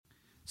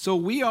So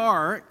we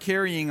are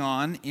carrying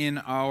on in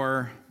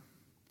our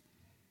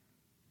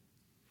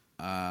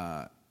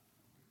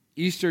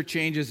Easter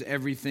Changes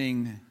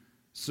Everything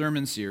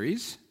sermon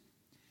series.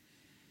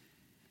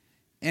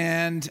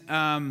 And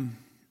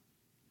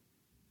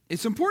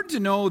it's important to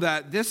know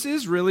that this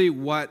is really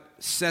what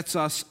sets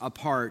us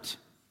apart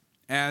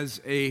as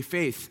a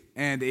faith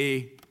and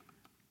a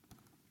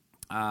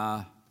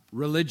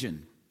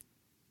religion.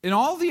 In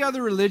all the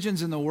other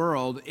religions in the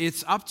world,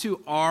 it's up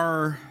to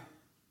our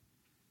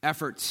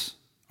efforts,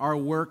 our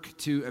work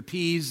to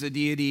appease the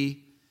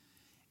deity.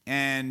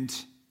 And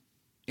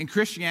in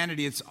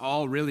Christianity, it's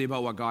all really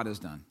about what God has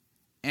done.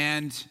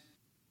 And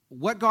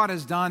what God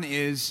has done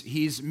is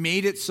He's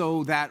made it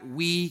so that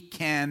we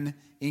can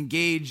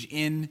engage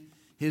in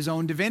His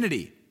own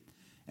divinity.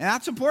 And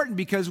that's important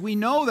because we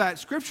know that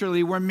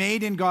scripturally we're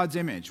made in God's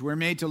image. We're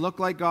made to look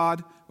like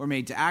God. We're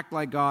made to act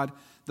like God.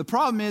 The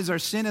problem is our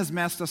sin has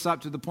messed us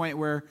up to the point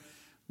where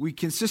we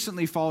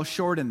consistently fall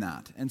short in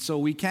that. And so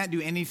we can't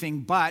do anything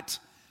but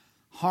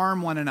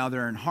harm one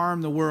another and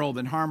harm the world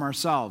and harm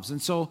ourselves.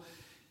 And so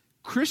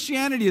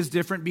Christianity is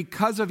different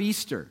because of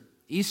Easter.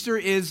 Easter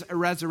is a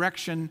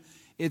resurrection.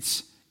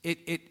 It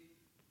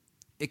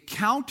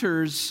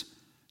counters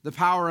the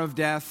power of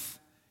death.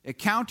 It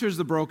counters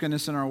the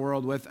brokenness in our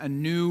world with a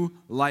new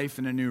life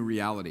and a new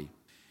reality.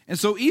 And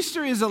so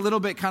Easter is a little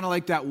bit kind of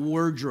like that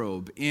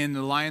wardrobe in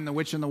The Lion, the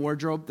Witch, and the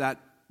Wardrobe,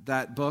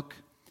 that book.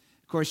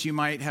 Of course, you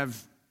might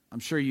have, I'm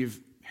sure you've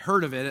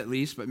heard of it at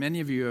least, but many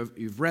of you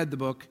you've read the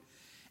book.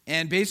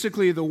 And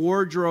basically the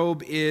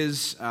wardrobe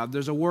is,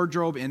 there's a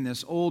wardrobe in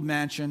this old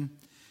mansion.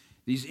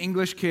 These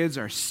English kids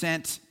are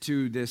sent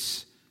to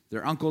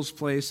their uncle's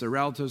place, their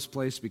relative's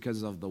place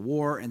because of the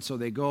war. And so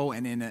they go,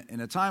 and in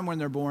a time when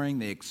they're boring,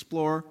 they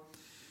explore.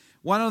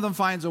 One of them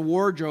finds a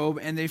wardrobe,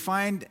 and they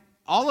find,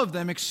 all of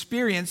them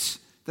experience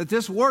that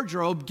this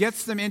wardrobe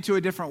gets them into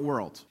a different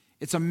world.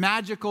 It's a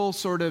magical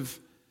sort of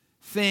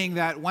thing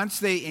that once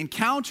they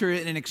encounter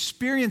it and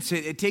experience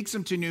it, it takes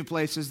them to new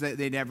places that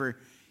they never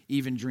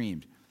even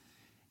dreamed.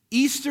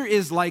 Easter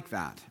is like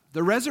that.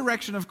 The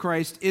resurrection of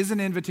Christ is an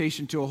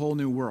invitation to a whole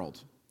new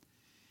world.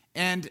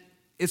 And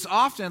it's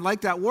often,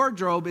 like that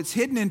wardrobe, it's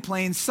hidden in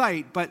plain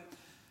sight, but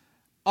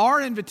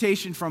our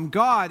invitation from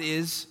God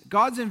is,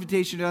 God's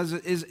invitation to us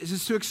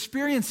is to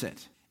experience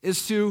it,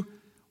 is to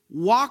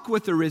walk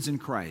with the risen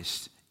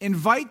Christ,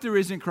 invite the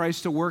risen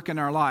Christ to work in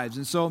our lives.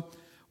 And so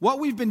what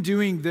we've been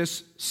doing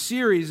this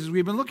series is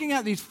we've been looking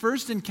at these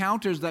first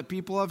encounters that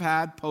people have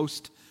had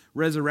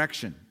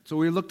post-resurrection. So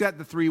we looked at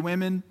the three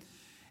women,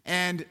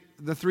 and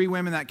the three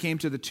women that came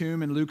to the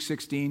tomb in Luke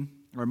 16,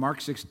 or Mark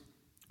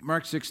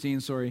 16,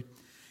 sorry.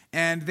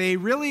 And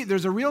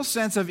there's a real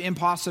sense of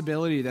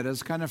impossibility that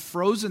has kind of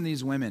frozen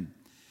these women.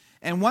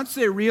 And once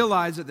they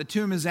realize that the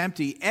tomb is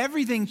empty,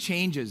 everything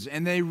changes,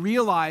 and they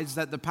realize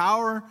that the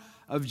power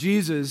of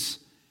Jesus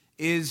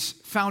is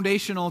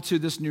foundational to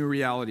this new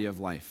reality of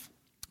life.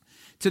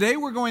 Today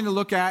we're going to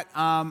look at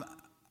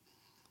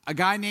a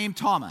guy named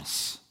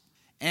Thomas.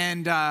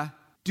 And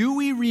do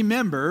we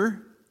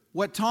remember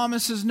what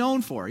Thomas is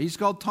known for? He's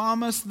called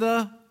Thomas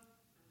the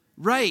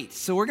Right.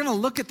 So we're going to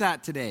look at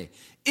that today.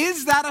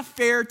 Is that a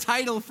fair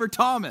title for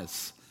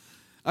Thomas?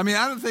 I mean,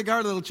 I don't think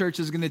our little church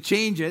is going to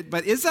change it,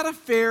 but is that a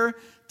fair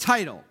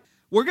title?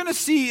 We're going to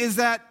see is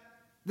that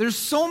there's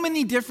so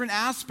many different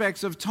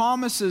aspects of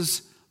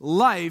Thomas's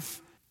life,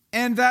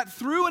 and that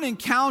through an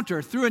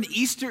encounter, through an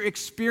Easter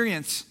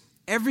experience,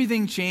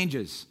 everything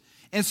changes.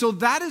 And so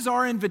that is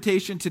our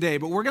invitation today.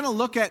 But we're going to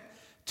look at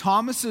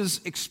Thomas's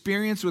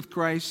experience with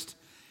Christ.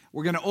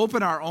 We're going to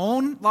open our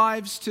own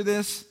lives to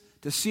this,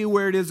 to see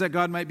where it is that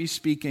God might be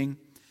speaking.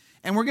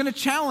 And we're going to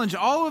challenge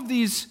all of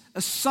these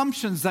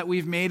assumptions that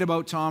we've made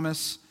about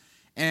Thomas,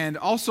 and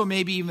also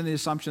maybe even the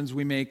assumptions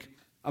we make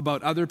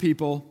about other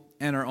people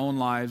and our own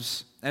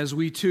lives, as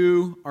we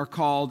too are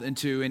called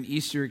into an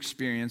Easter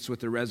experience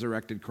with the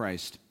resurrected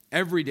Christ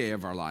every day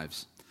of our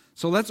lives.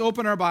 So let's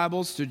open our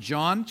Bibles to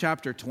John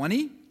chapter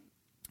 20,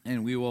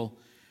 and we will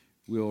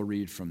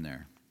read from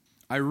there.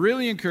 I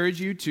really encourage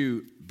you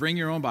to bring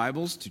your own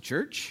Bibles to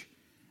church,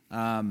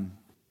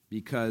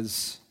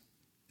 because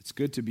it's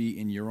good to be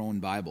in your own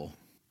Bible.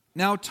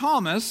 Now,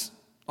 Thomas,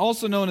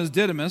 also known as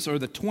Didymus, or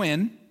the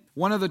twin,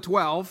 one of the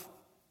 12,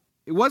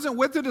 it wasn't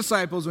with the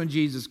disciples when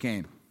Jesus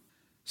came.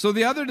 So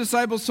the other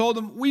disciples told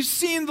him, "We've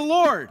seen the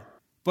Lord."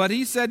 But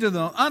he said to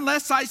them,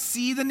 "Unless I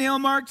see the nail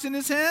marks in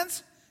his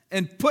hands,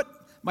 and put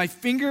my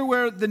finger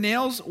where the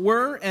nails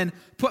were, and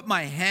put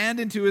my hand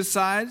into his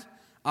side,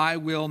 I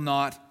will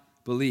not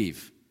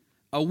believe."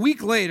 A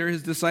week later,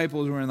 his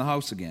disciples were in the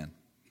house again,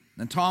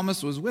 and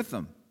Thomas was with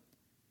them.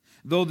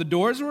 Though the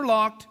doors were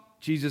locked,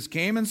 Jesus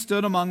came and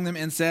stood among them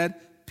and said,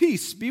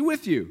 "Peace be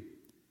with you."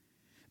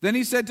 Then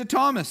he said to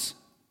Thomas,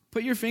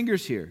 "Put your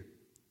fingers here.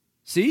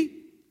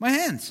 See my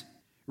hands.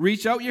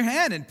 Reach out your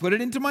hand and put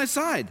it into my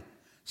side.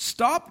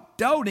 Stop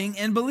doubting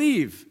and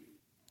believe."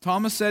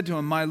 Thomas said to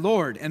him, "My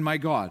Lord and my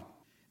God."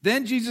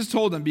 Then Jesus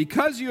told him,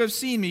 "Because you have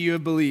seen me, you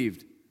have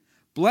believed.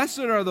 Blessed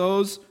are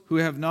those who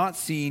have not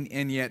seen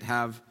and yet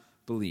have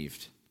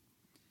believed."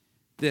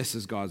 This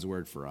is God's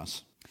word for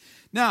us.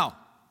 Now,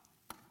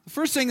 the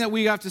first thing that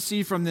we have to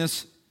see from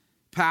this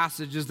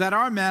passage is that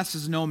our mess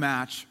is no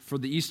match for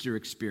the Easter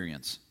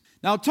experience.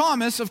 Now,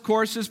 Thomas, of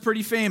course, is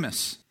pretty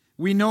famous.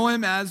 We know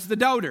him as the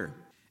doubter.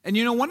 And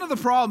you know, one of the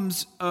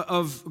problems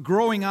of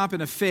growing up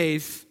in a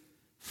faith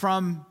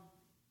from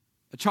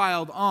a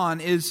child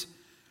on is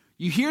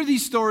you hear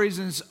these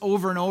stories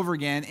over and over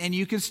again, and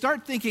you can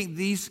start thinking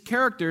these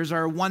characters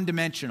are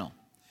one-dimensional.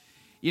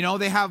 You know,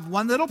 they have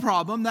one little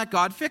problem that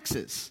God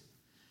fixes.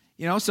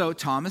 You know, so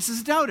Thomas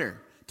is a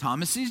doubter.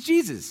 Thomas sees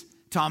Jesus.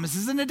 Thomas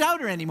isn't a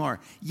doubter anymore.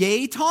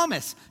 Yay,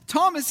 Thomas.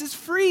 Thomas is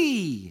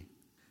free.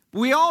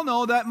 We all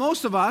know that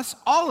most of us,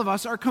 all of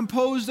us, are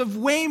composed of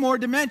way more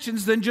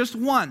dimensions than just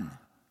one.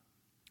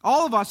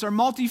 All of us are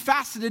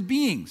multifaceted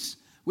beings.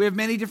 We have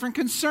many different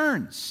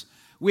concerns.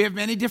 We have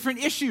many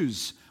different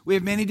issues. We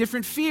have many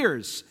different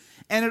fears.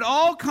 And it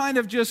all kind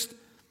of just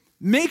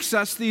makes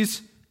us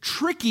these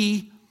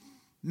tricky,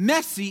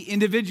 messy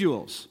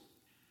individuals.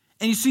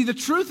 And you see, the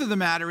truth of the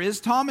matter is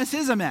Thomas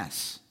is a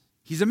mess.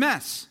 He's a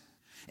mess.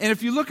 And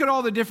if you look at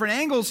all the different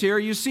angles here,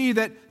 you see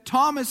that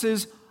Thomas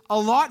is a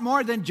lot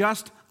more than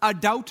just a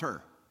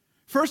doubter.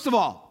 First of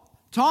all,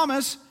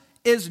 Thomas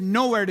is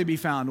nowhere to be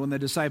found when the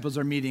disciples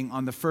are meeting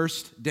on the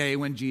first day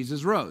when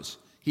Jesus rose.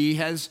 He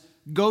has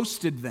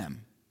ghosted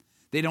them.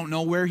 They don't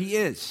know where he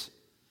is.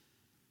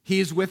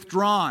 He's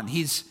withdrawn.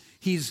 He's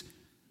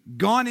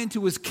gone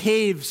into his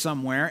cave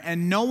somewhere,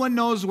 and no one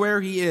knows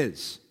where he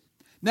is.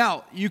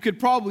 Now, you could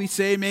probably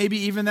say maybe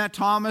even that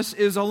Thomas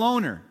is a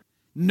loner.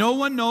 No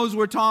one knows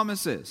where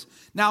Thomas is.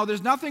 Now,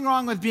 there's nothing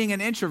wrong with being an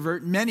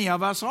introvert. Many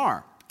of us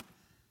are.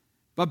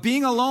 But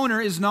being a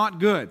loner is not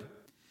good.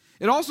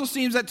 It also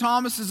seems that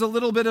Thomas is a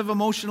little bit of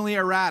emotionally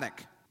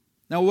erratic.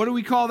 Now, what do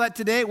we call that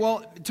today?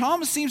 Well,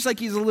 Thomas seems like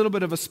he's a little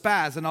bit of a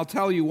spaz, and I'll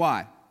tell you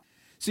why.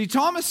 See,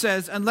 Thomas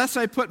says, unless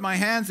I put my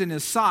hands in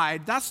his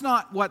side, that's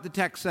not what the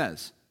text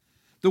says.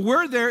 The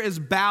word there is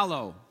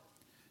ballo.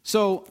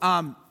 So,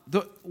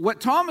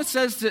 what Thomas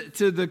says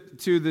to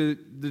the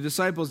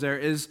disciples there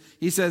is,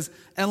 he says,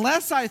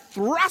 unless I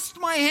thrust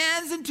my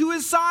hands into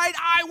his side,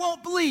 I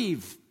won't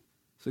believe.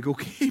 It's like,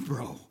 okay,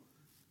 bro,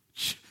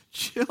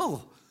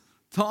 chill.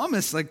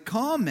 Thomas, like,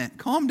 calm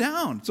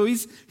down. So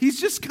he's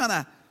just kind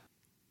of,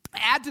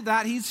 add to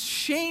that, he's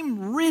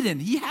shame-ridden.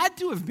 He had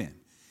to have been.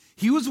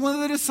 He was one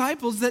of the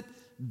disciples that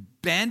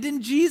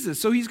abandoned Jesus.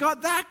 So he's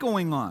got that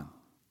going on.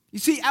 You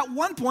see, at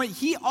one point,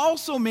 he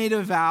also made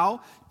a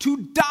vow to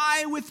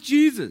die with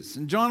Jesus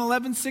in John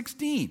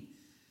 11:16.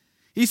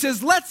 He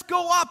says, let's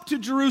go up to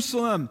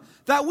Jerusalem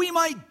that we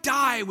might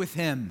die with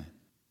him.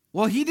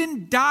 Well, he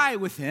didn't die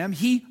with him.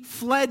 He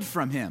fled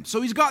from him.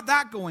 So he's got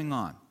that going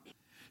on.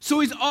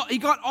 So he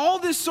got all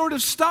this sort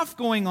of stuff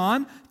going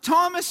on.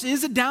 Thomas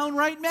is a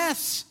downright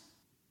mess.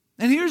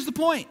 And here's the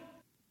point.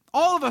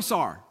 All of us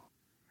are.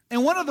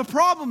 And one of the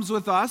problems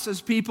with us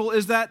as people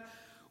is that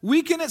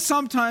we can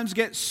sometimes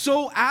get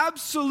so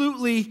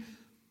absolutely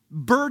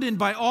burdened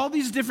by all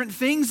these different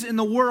things in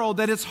the world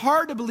that it's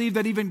hard to believe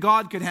that even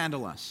God could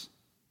handle us.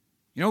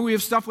 You know, we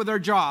have stuff with our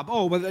job.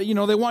 Oh, but you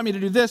know, they want me to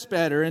do this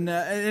better. And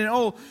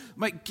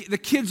the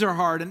kids are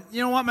hard. And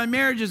you know what? My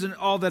marriage isn't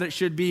all that it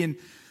should be. And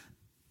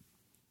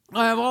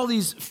I have all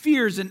these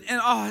fears.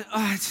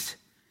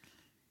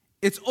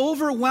 It's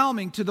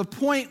overwhelming to the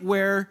point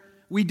where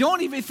we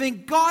don't even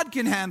think God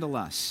can handle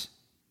us.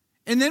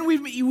 And then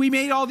we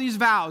made all these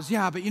vows.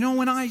 Yeah, but you know,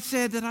 when I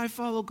said that I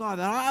follow God,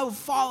 that I will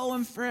follow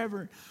him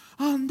forever.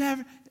 I'll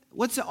never,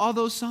 all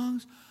those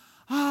songs?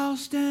 I'll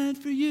stand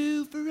for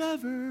you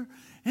forever,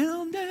 and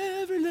I'll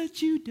never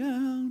let you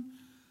down.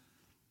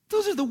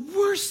 Those are the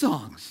worst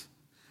songs.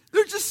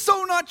 They're just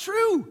so not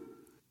true.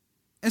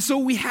 And so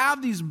we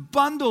have these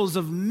bundles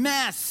of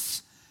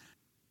mess,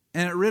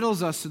 and it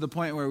riddles us to the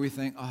point where we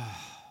think, oh.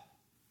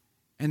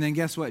 And then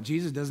guess what?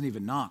 Jesus doesn't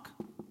even knock.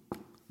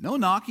 No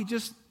knock. He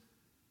just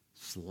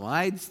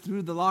slides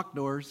through the locked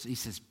doors. He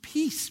says,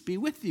 peace be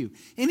with you.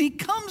 And he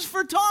comes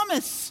for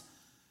Thomas.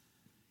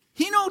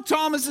 He knows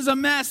Thomas is a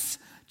mess.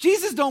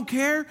 Jesus don't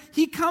care.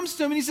 He comes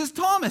to him and he says,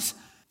 Thomas,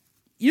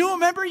 you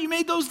remember you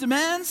made those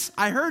demands?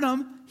 I heard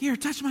them. Here,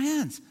 touch my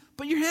hands.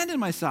 Put your hand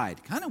in my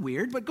side. Kind of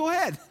weird, but go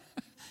ahead.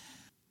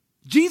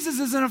 Jesus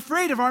isn't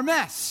afraid of our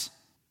mess.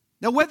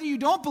 Now, whether you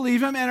don't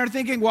believe him and are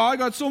thinking, well, I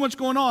got so much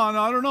going on,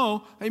 I don't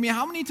know. I mean,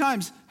 how many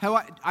times have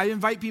I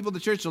invite people to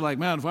church, they're like,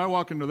 man, if I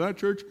walk into that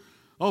church,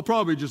 I'll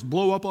probably just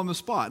blow up on the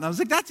spot. And I was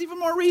like, that's even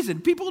more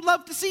reason. People would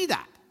love to see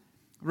that,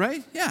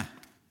 right? Yeah.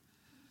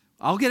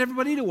 I'll get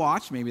everybody to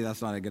watch. Maybe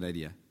that's not a good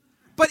idea.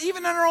 But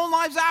even in our own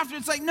lives after,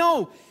 it's like,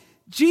 no,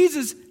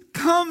 Jesus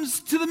comes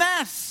to the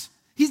mess.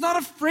 He's not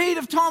afraid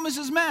of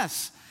Thomas's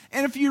mess.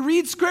 And if you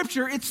read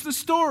Scripture, it's the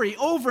story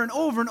over and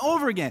over and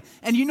over again.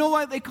 And you know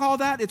what they call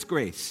that? It's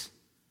grace.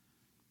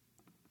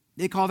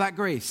 They call that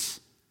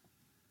grace.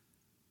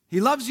 He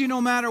loves you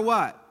no matter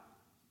what.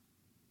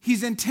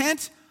 He's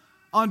intent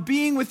on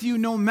being with you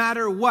no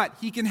matter what.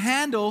 He can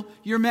handle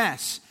your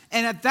mess.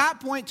 And at that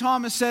point,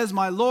 Thomas says,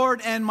 my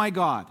Lord and my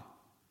God.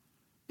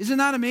 Isn't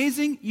that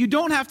amazing? You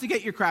don't have to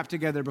get your crap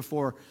together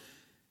before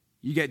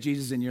you get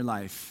Jesus in your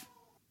life.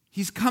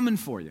 He's coming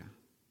for you.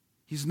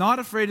 He's not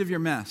afraid of your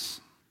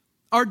mess.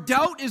 Our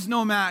doubt is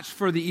no match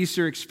for the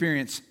Easter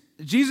experience.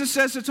 Jesus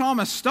says to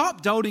Thomas,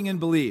 stop doubting and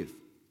believe.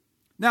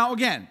 Now,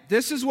 again,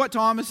 this is what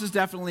Thomas is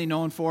definitely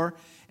known for,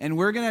 and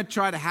we're going to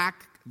try to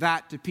hack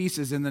that to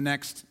pieces in the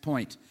next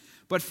point.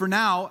 But for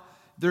now,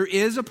 there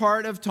is a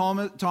part of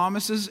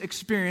Thomas's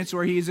experience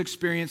where he's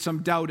experienced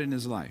some doubt in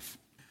his life.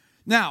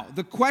 Now,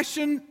 the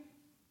question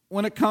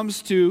when it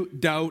comes to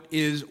doubt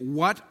is,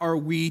 what are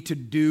we to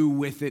do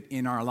with it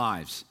in our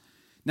lives?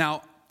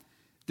 Now,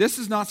 this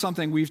is not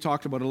something we've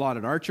talked about a lot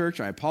at our church.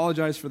 I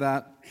apologize for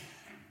that.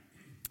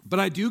 But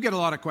I do get a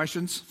lot of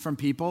questions from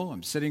people.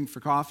 I'm sitting for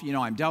coffee.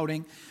 I'm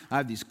doubting. I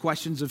have these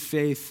questions of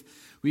faith.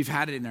 We've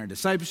had it in our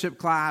discipleship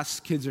class.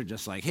 Kids are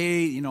just like,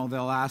 hey,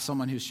 they'll ask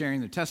someone who's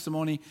sharing their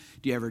testimony,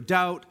 do you ever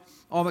doubt?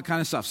 All that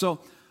kind of stuff. So,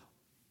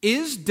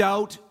 is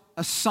doubt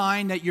a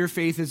sign that your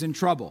faith is in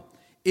trouble?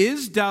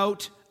 Is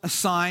doubt a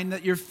sign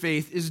that your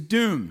faith is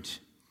doomed?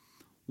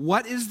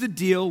 What is the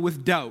deal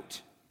with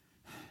doubt?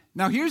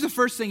 Now, here's the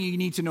first thing you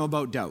need to know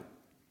about doubt.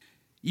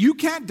 You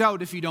can't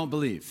doubt if you don't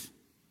believe.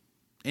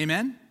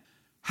 Amen?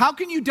 How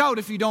can you doubt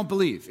if you don't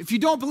believe? If you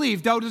don't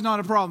believe, doubt is not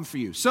a problem for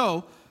you.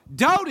 So,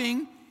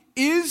 doubting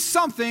is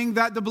something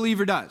that the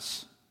believer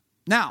does.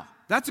 Now,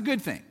 that's a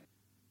good thing,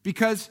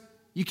 because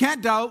you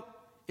can't doubt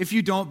if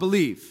you don't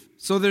believe.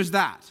 So there's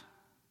that.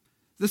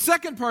 The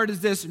second part is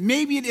this: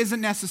 maybe it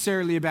isn't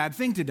necessarily a bad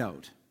thing to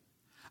doubt.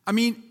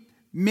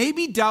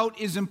 Maybe doubt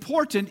is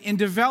important in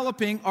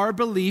developing our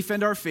belief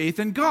and our faith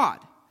in God.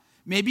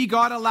 Maybe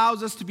God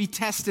allows us to be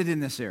tested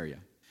in this area.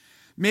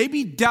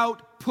 Maybe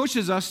doubt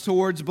pushes us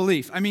towards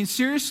belief.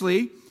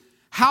 Seriously,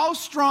 how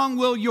strong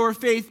will your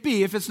faith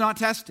be if it's not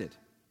tested?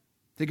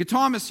 Think of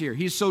Thomas here.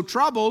 He's so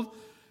troubled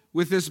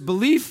with this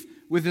belief,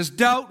 with this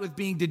doubt, with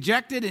being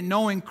dejected and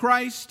knowing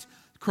Christ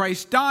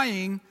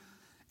dying.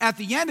 At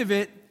the end of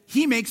it,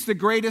 he makes the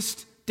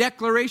greatest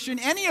declaration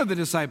any of the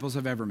disciples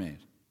have ever made.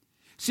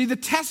 See, the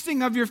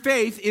testing of your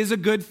faith is a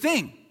good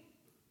thing.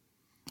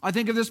 I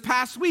think of this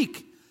past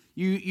week.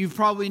 You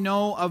probably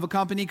know of a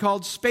company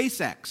called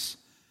SpaceX.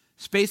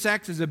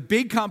 SpaceX is a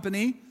big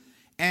company,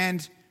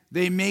 and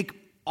they make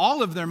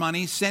all of their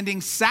money sending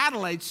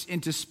satellites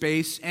into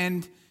space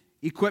and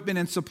equipment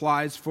and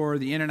supplies for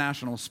the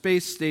International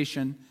Space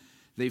Station.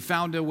 They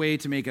found a way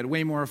to make it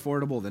way more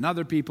affordable than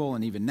other people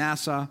and even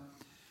NASA.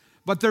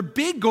 But their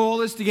big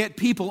goal is to get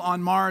people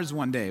on Mars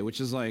one day, which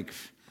is like,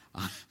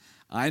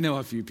 I know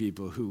a few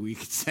people who we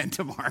could send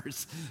to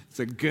Mars. It's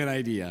a good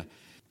idea.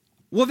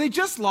 Well, they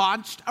just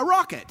launched a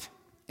rocket.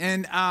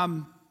 And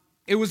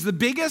it was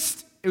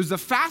the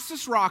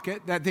fastest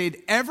rocket that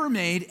they'd ever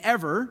made,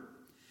 ever.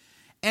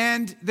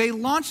 And they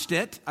launched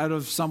it out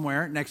of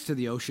somewhere next to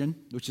the ocean,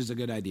 which is a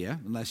good idea,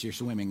 unless you're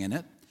swimming in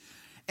it.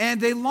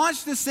 And they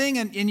launched this thing,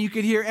 and you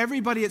could hear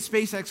everybody at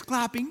SpaceX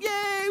clapping,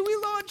 yay, we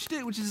launched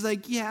it, which is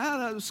like, yeah,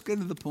 that was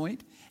kind of the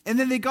point. And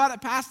then they got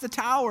it past the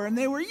tower, and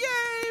they were, yay,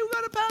 we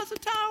got it past the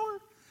tower.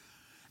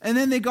 And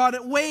then they got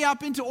it way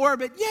up into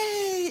orbit,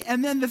 yay,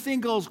 and then the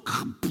thing goes,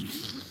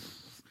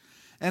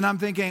 and I'm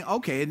thinking,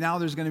 okay, now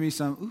there's going to be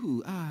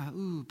some,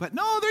 ooh, but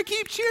no, they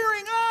keep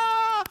cheering,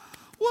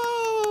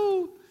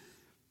 whoa.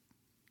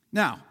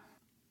 Now,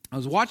 I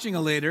was watching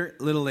a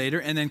little later,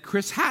 and then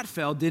Chris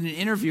Hadfield did an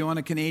interview on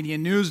a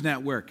Canadian news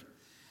network.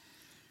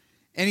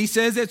 And he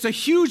says it's a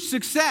huge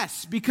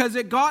success because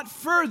it got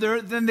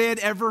further than they had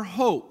ever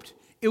hoped.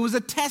 It was a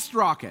test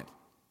rocket.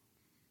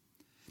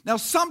 Now,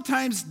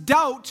 sometimes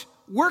doubt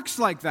works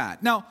like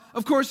that. Now,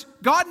 of course,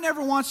 God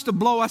never wants to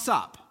blow us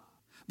up.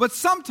 But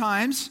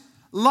sometimes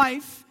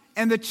life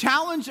and the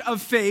challenge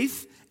of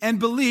faith and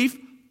belief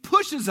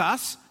pushes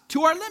us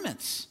to our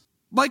limits,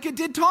 like it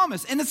did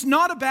Thomas. And it's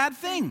not a bad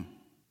thing.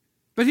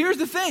 But here's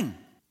the thing.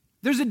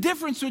 There's a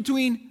difference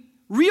between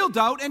real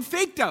doubt and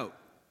fake doubt.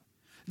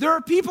 There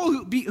are people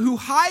who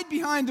hide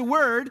behind the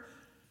word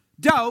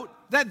doubt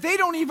that they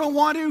don't even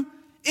want to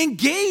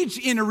engage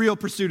in a real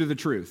pursuit of the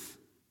truth.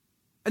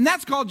 And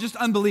that's called just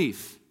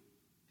unbelief.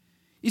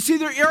 You see,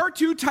 there are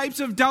two types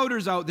of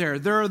doubters out there.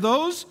 There are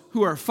those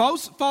who are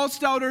false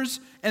doubters,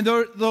 and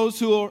there are those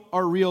who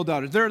are real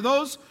doubters. There are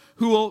those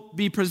who will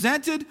be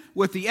presented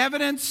with the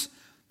evidence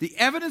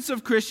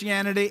of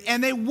Christianity,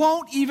 and they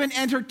won't even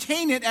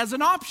entertain it as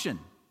an option.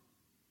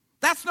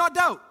 That's not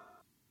doubt.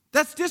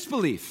 That's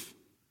disbelief.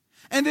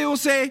 And they will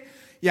say,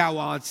 yeah,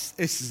 well,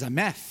 this is a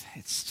myth.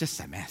 It's just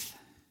a myth.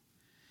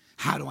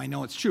 How do I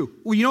know it's true?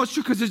 Well, you know it's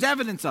true because there's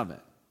evidence of it.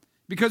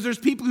 Because there's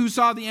people who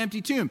saw the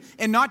empty tomb,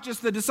 and not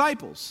just the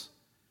disciples.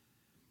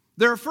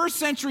 There are first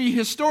century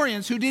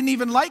historians who didn't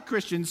even like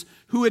Christians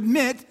who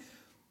admit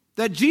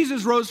that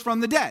Jesus rose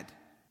from the dead.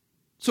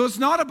 So it's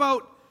not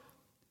about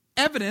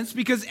evidence,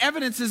 because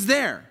evidence is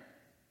there.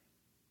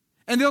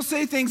 And they'll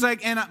say things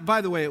like, and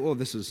by the way,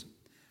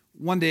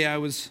 one day I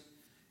was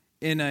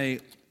in a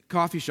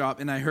coffee shop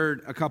and I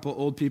heard a couple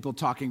old people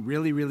talking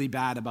really, really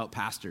bad about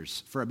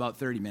pastors for about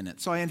 30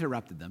 minutes. So I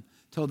interrupted them,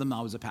 told them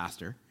I was a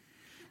pastor.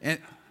 And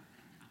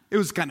it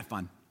was kind of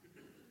fun.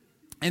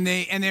 And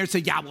they would say,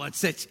 yeah, well,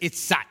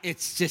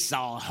 it's just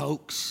all a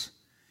hoax.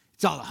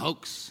 It's all a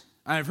hoax.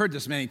 I've heard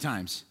this many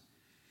times.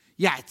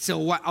 Yeah, so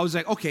what? I was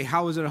like, okay,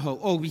 how is it a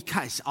hoax? Oh,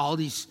 because all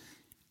these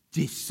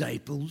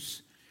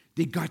disciples,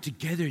 they got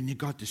together and they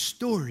got the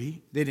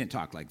story. They didn't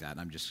talk like that.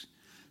 I'm just,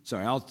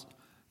 sorry.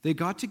 They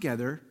got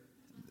together.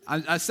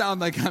 I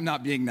sound like I'm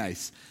not being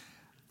nice.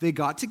 They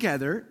got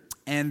together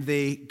and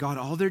they got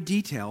all their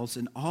details,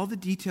 and all the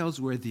details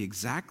were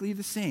exactly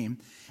the same.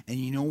 And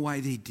you know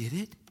why they did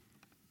it?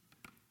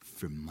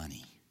 For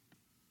money.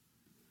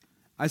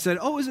 I said,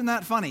 oh, isn't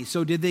that funny?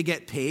 So did they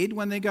get paid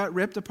when they got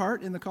ripped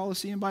apart in the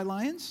Colosseum by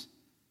lions?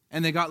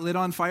 And they got lit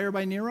on fire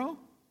by Nero?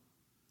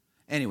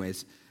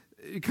 Anyways,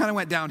 it kind of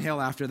went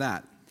downhill after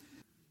that.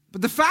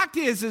 But the fact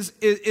is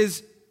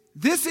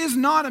this is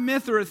not a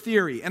myth or a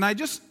theory. And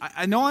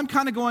I know I'm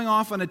kind of going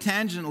off on a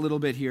tangent a little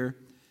bit here.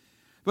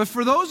 But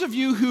for those of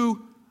you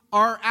who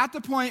are at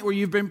the point where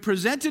you've been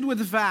presented with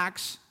the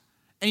facts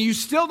and you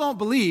still don't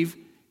believe,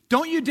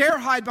 don't you dare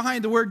hide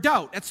behind the word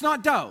doubt. It's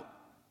not doubt.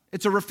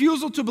 It's a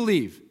refusal to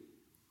believe.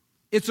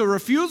 It's a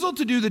refusal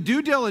to do the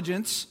due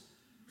diligence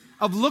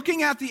of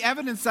looking at the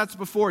evidence that's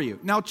before you.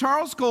 Now,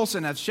 Charles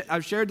Colson,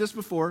 I've shared this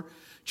before.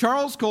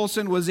 Charles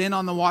Colson was in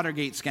on the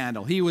Watergate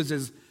scandal. He was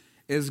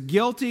as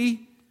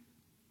guilty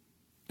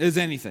as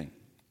anything.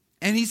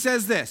 And he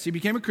says this. He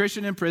became a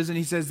Christian in prison.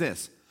 He says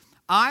this.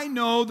 I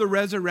know the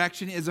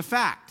resurrection is a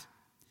fact.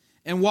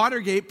 And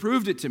Watergate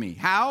proved it to me.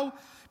 How?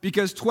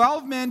 Because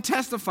 12 men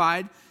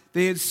testified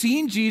they had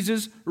seen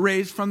Jesus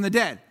raised from the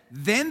dead.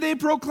 Then they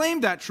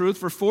proclaimed that truth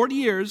for 40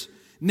 years,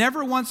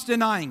 never once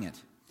denying it.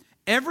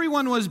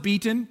 Everyone was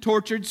beaten,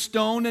 tortured,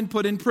 stoned, and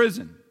put in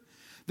prison.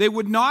 They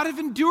would not have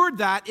endured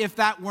that if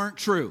that weren't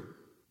true.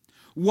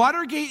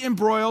 Watergate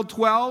embroiled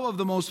 12 of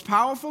the most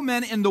powerful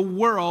men in the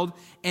world,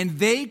 and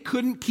they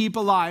couldn't keep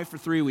alive for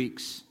 3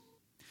 weeks.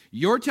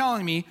 You're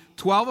telling me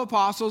 12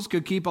 apostles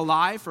could keep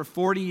alive for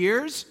 40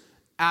 years?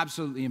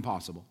 Absolutely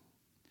impossible.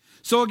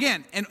 So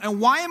again, and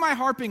why am I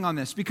harping on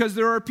this? Because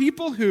there are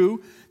people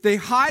who, they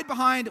hide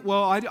behind,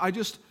 well, I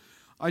just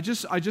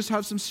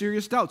have some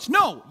serious doubts.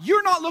 No,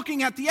 you're not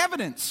looking at the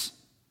evidence.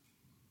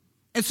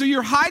 And so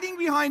you're hiding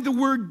behind the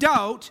word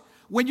doubt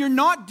when you're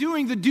not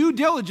doing the due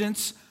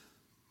diligence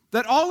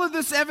that all of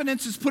this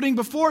evidence is putting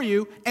before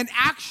you and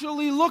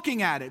actually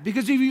looking at it.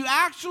 Because if you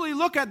actually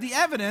look at the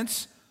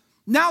evidence,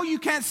 now you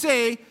can't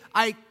say,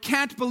 I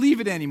can't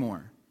believe it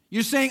anymore.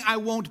 You're saying, I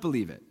won't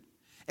believe it.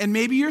 And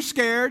maybe you're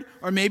scared,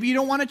 or maybe you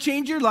don't want to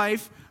change your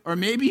life, or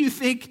maybe you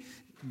think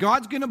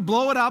God's going to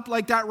blow it up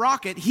like that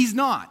rocket. He's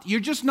not. You're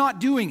just not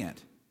doing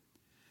it.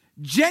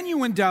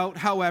 Genuine doubt,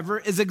 however,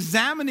 is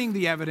examining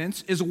the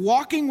evidence, is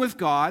walking with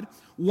God,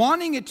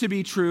 wanting it to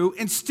be true,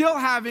 and still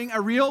having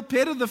a real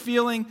pit of the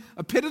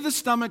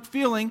stomach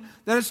feeling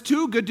that it's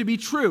too good to be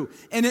true.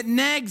 And it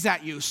nags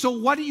at you. So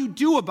what do you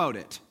do about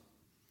it?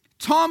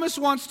 Thomas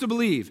wants to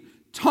believe.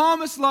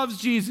 Thomas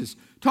loves Jesus.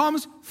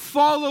 Thomas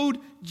followed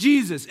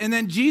Jesus. And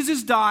then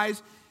Jesus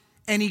dies,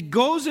 and he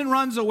goes and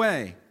runs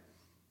away.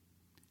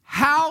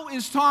 How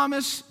is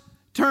Thomas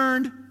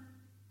turned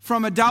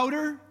from a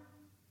doubter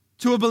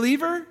to a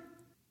believer?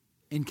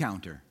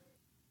 Encounter.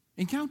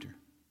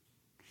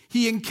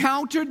 He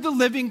encountered the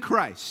living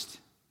Christ.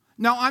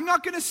 Now, I'm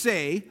not going to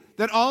say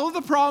that all of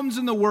the problems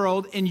in the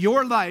world in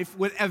your life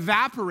would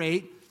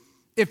evaporate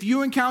if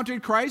you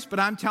encountered Christ, but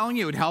I'm telling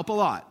you, it would help a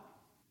lot.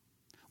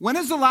 When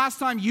is the last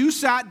time you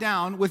sat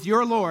down with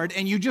your Lord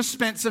and you just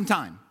spent some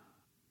time?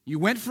 You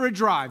went for a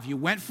drive, you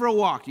went for a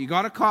walk, you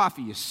got a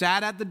coffee, you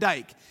sat at the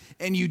dike,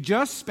 and you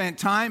just spent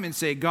time and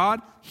say,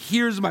 God,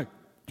 here's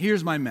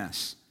my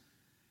mess.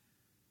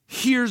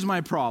 Here's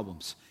my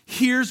problems.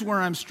 Here's where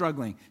I'm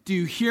struggling. Do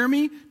you hear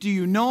me? Do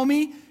you know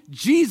me?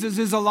 Jesus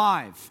is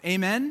alive.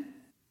 Amen?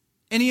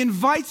 And he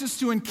invites us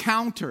to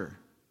encounter.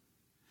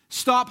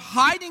 Stop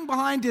hiding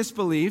behind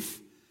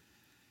disbelief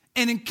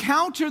and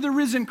encounter the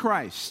risen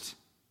Christ.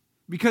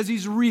 Because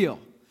he's real,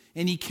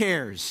 and he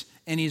cares,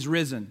 and he's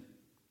risen.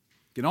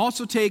 You can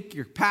also take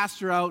your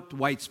pastor out to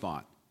White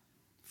Spot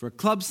for a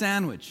club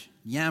sandwich,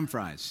 yam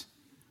fries,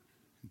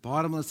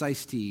 bottomless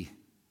iced tea.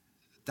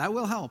 That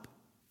will help.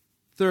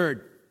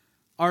 Third,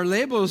 our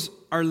labels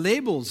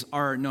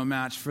are no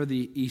match for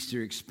the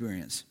Easter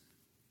experience.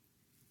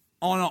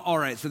 Oh no! All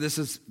right. So this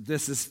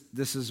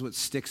is what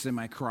sticks in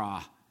my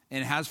craw,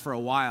 and it has for a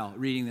while.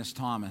 Reading this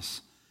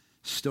Thomas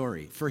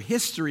story, for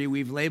history,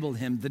 we've labeled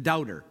him the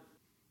doubter.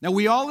 Now,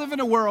 we all live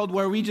in a world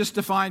where we just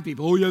define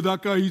people. Oh, yeah,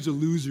 that guy, he's a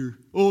loser.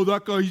 Oh,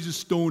 that guy, he's a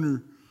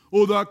stoner.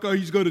 Oh, that guy,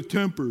 he's got a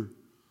temper.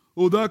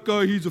 Oh, that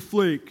guy, he's a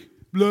flake.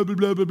 Blah, blah,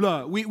 blah, blah,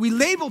 blah. We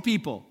label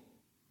people.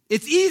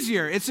 It's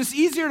easier. It's just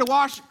easier to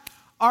wash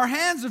our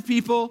hands of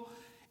people.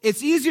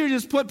 It's easier to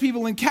just put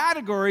people in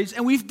categories,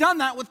 and we've done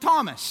that with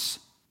Thomas.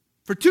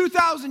 For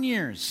 2,000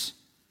 years,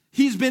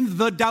 he's been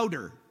the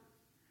doubter.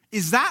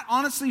 Is that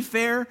honestly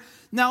fair?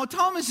 Now,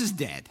 Thomas is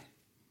dead,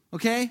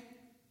 okay?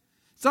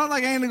 It's not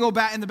like I'm going to go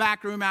back in the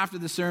back room after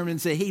the sermon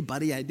and say, hey,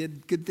 buddy, I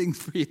did good things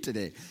for you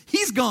today.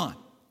 He's gone.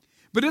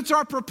 But it's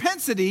our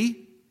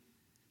propensity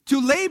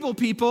to label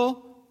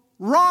people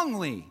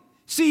wrongly.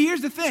 See, here's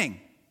the thing.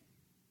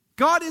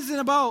 God isn't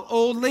about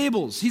old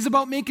labels. He's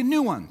about making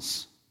new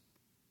ones.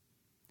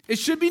 It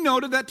should be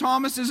noted that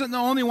Thomas isn't the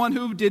only one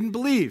who didn't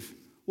believe.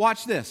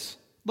 Watch this.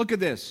 Look at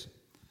this.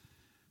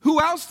 Who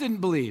else didn't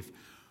believe?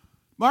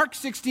 Mark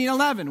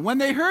 16:11. When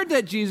they heard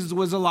that Jesus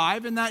was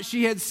alive and that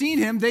she had seen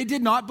him, they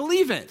did not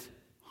believe it.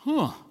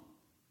 Oh,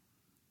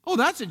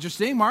 that's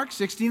interesting. Mark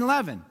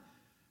 16:11.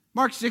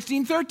 Mark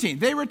 16:13.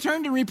 They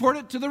returned and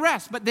reported to the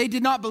rest, but they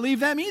did not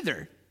believe them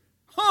either.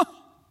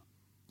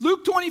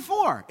 Luke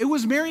 24. It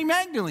was Mary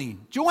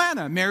Magdalene,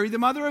 Joanna, Mary the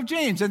mother of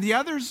James, and the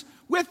others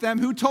with them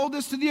who told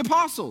this to the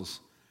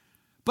apostles.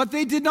 But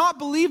they did not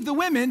believe the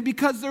women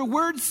because their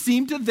words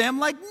seemed to them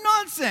like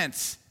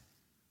nonsense.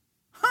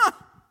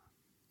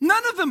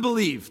 None of them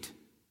believed.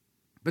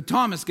 But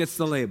Thomas gets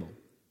the label.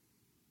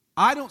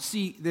 I don't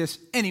see this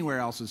anywhere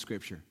else in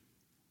Scripture.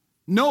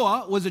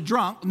 Noah was a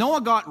drunk.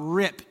 Noah got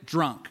rip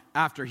drunk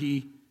after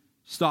he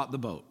stopped the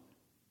boat.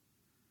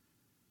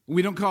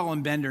 We don't call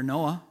him Bender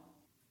Noah.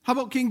 How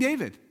about King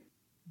David?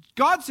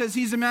 God says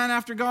he's a man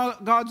after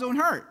God's own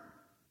heart.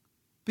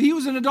 But he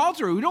was an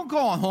adulterer. We don't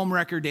call him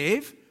homewrecker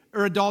Dave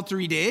or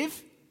adultery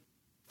Dave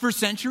for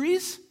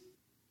centuries.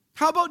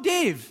 How about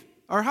Dave?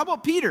 Or how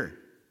about Peter?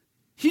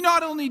 He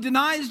not only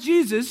denies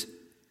Jesus,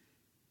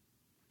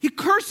 he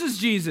curses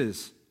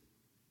Jesus.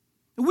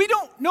 We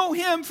don't know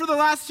him for the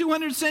last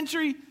 200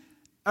 century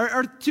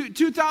or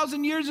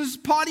 2,000 years as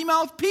potty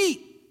mouth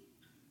Pete.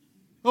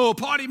 Oh,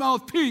 potty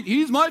mouth Pete,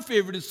 he's my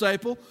favorite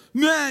disciple.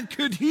 Man,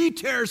 could he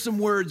tear some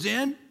words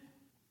in?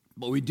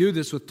 But we do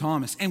this with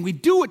Thomas, and we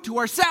do it to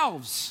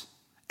ourselves,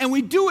 and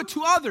we do it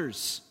to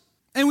others.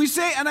 And we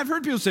say, and I've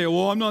heard people say,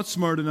 oh, I'm not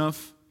smart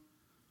enough.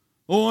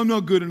 Oh, I'm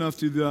not good enough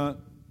to do that.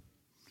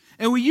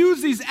 And we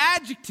use these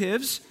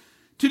adjectives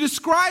to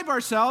describe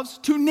ourselves,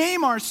 to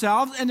name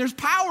ourselves, and there's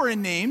power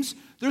in names,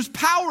 there's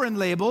power in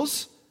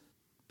labels,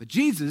 but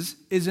Jesus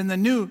is in the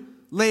new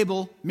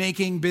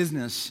label-making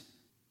business.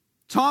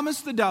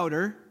 Thomas the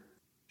doubter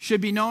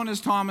should be known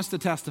as Thomas the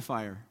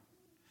testifier,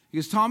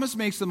 because Thomas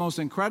makes the most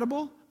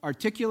incredible,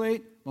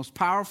 articulate, most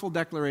powerful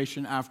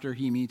declaration after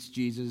he meets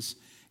Jesus,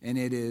 and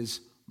it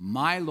is,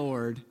 my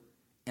Lord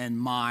and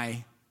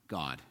my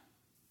God.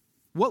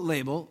 What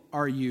label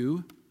are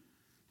you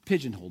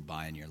pigeonholed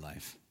by in your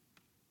life?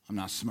 I'm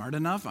not smart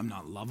enough. I'm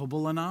not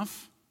lovable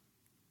enough.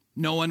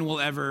 No one will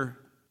ever.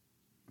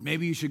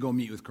 Maybe you should go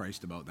meet with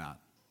Christ about that.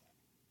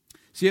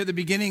 See, at the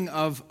beginning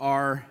of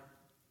our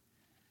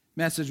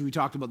message, we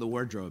talked about the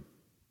wardrobe.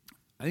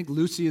 I think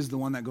Lucy is the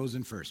one that goes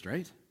in first,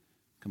 right?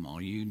 Come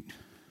on, you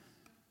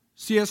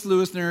C.S.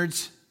 Lewis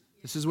nerds.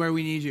 This is where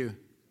we need you.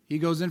 He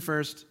goes in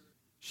first.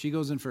 She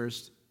goes in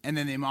first. And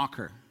then they mock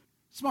her.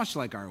 It's much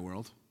like our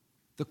world.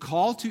 The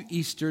call to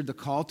Easter, the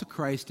call to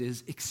Christ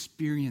is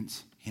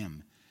experience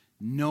him.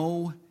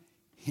 Know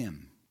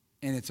him.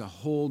 And it's a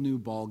whole new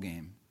ball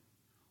game.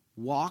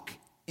 Walk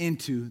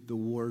into the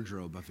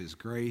wardrobe of his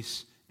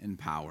grace and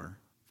power.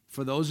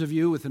 For those of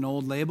you with an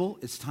old label,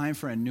 it's time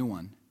for a new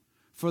one.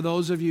 For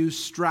those of you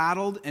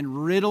straddled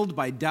and riddled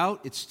by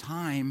doubt, it's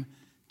time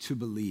to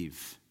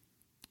believe.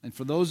 And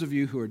for those of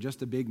you who are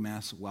just a big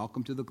mess,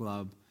 welcome to the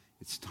club.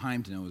 It's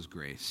time to know his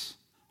grace.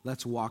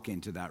 Let's walk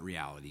into that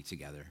reality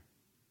together.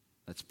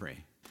 Let's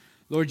pray.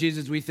 Lord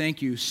Jesus, we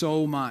thank you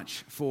so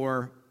much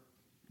for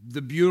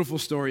the beautiful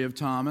story of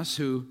Thomas,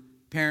 who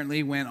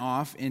apparently went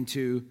off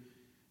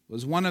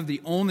was one of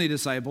the only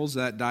disciples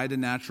that died a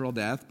natural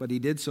death, but he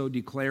did so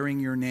declaring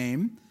your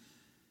name.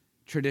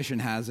 Tradition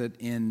has it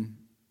in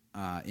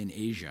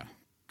Asia.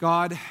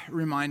 God,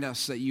 remind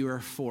us that you are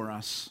for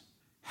us.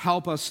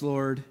 Help us,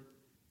 Lord,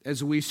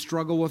 as we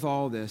struggle with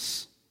all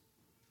this,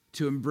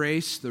 to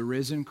embrace the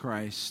risen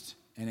Christ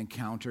and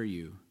encounter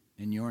you.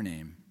 In your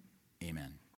name, amen.